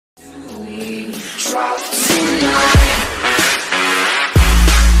drop tonight.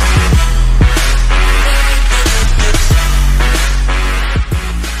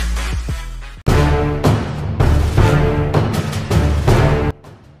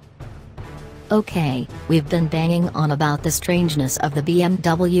 Okay, we've been banging on about the strangeness of the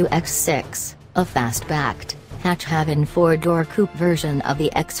BMW X6, a fastbacked, hatch-havin four-door coupe version of the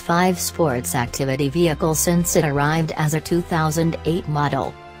X5 sports activity vehicle since it arrived as a 2008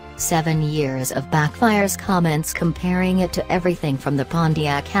 model. 7 years of Backfires comments comparing it to everything from the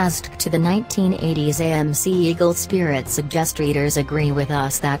Pontiac Aztek to the 1980s AMC Eagle Spirit suggest readers agree with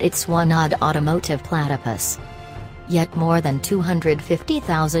us that it's one odd automotive platypus. Yet more than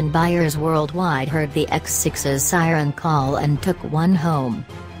 250,000 buyers worldwide heard the X6's siren call and took one home.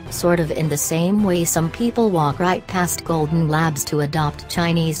 Sort of in the same way some people walk right past golden labs to adopt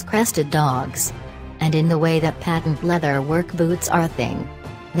Chinese Crested dogs. And in the way that patent leather work boots are a thing.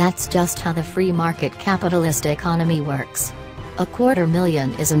 That's just how the free market capitalist economy works.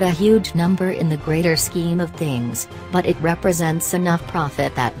 250,000 isn't a huge number in the greater scheme of things, but it represents enough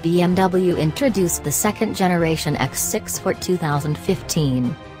profit that BMW introduced the second-generation X6 for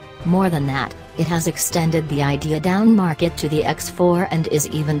 2015. More than that, it has extended the idea down market to the X4 and is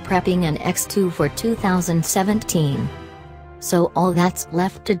even prepping an X2 for 2017. So all that's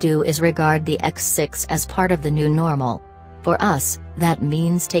left to do is regard the X6 as part of the new normal. For us, that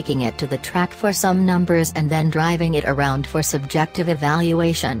means taking it to the track for some numbers and then driving it around for subjective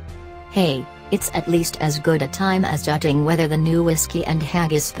evaluation. Hey, it's at least as good a time as judging whether the new whiskey and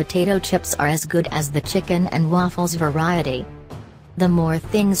haggis potato chips are as good as the chicken and waffles variety. The more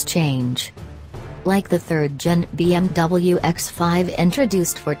things change. Like the third-gen BMW X5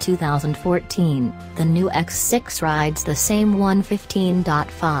 introduced for 2014, the new X6 rides the same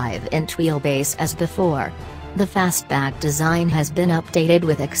 115.5-inch wheelbase as before. The fastback design has been updated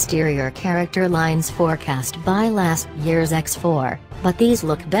with exterior character lines forecast by last year's X4, but these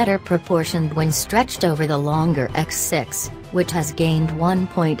look better proportioned when stretched over the longer X6, which has gained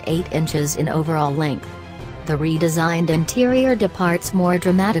 1.8 inches in overall length. The redesigned interior departs more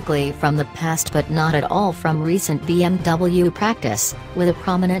dramatically from the past but not at all from recent BMW practice, with a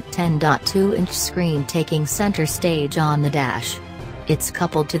prominent 10.2-inch screen taking center stage on the dash. It's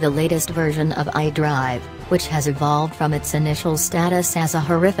coupled to the latest version of iDrive, which has evolved from its initial status as a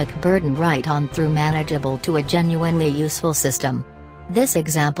horrific burden right on through manageable to a genuinely useful system. This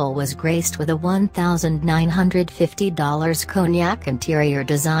example was graced with a $1,950 cognac interior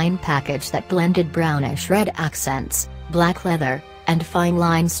design package that blended brownish red accents, black leather, and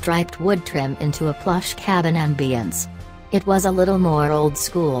fine-line striped wood trim into a plush cabin ambience. It was a little more old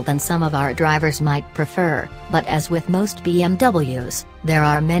school than some of our drivers might prefer, but as with most BMWs, there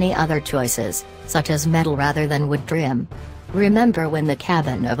are many other choices, such as metal rather than wood trim. Remember when the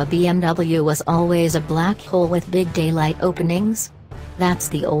cabin of a BMW was always a black hole with big daylight openings? That's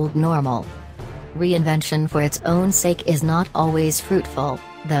the old normal. Reinvention for its own sake is not always fruitful,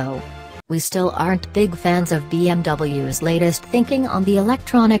 though. We still aren't big fans of BMW's latest thinking on the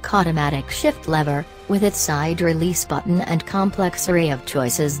electronic automatic shift lever, with its side release button and complex array of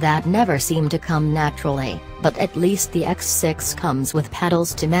choices that never seem to come naturally, but at least the X6 comes with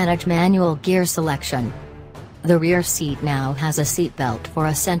pedals to manage manual gear selection. The rear seat now has a seatbelt for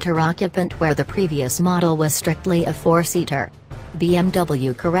a center occupant where the previous model was strictly a four-seater.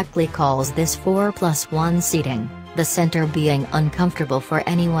 BMW correctly calls this 4+1 seating, the center being uncomfortable for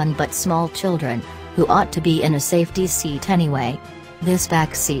anyone but small children, who ought to be in a safety seat anyway. This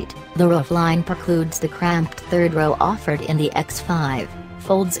back seat, the roofline precludes the cramped third row offered in the X5,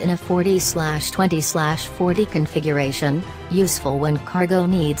 folds in a 40/20/40 configuration, useful when cargo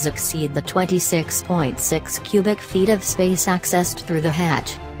needs exceed the 26.6 cubic feet of space accessed through the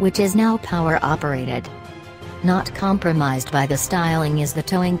hatch, which is now power-operated. Not compromised by the styling is the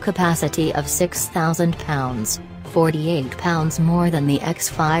towing capacity of 6,000 pounds, 48 pounds more than the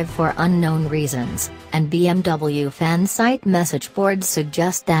X5 for unknown reasons, and BMW fan site message boards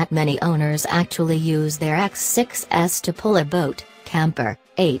suggest that many owners actually use their X6s to pull a boat, camper,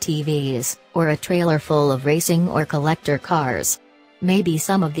 ATVs, or a trailer full of racing or collector cars. Maybe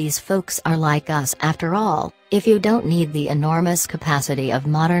some of these folks are like us after all. If you don't need the enormous capacity of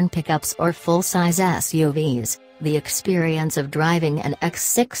modern pickups or full-size SUVs, the experience of driving an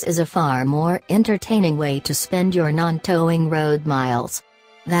X6 is a far more entertaining way to spend your non-towing road miles.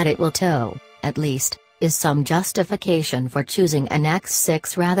 That it will tow, at least, is some justification for choosing an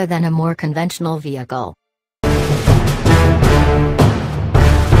X6 rather than a more conventional vehicle.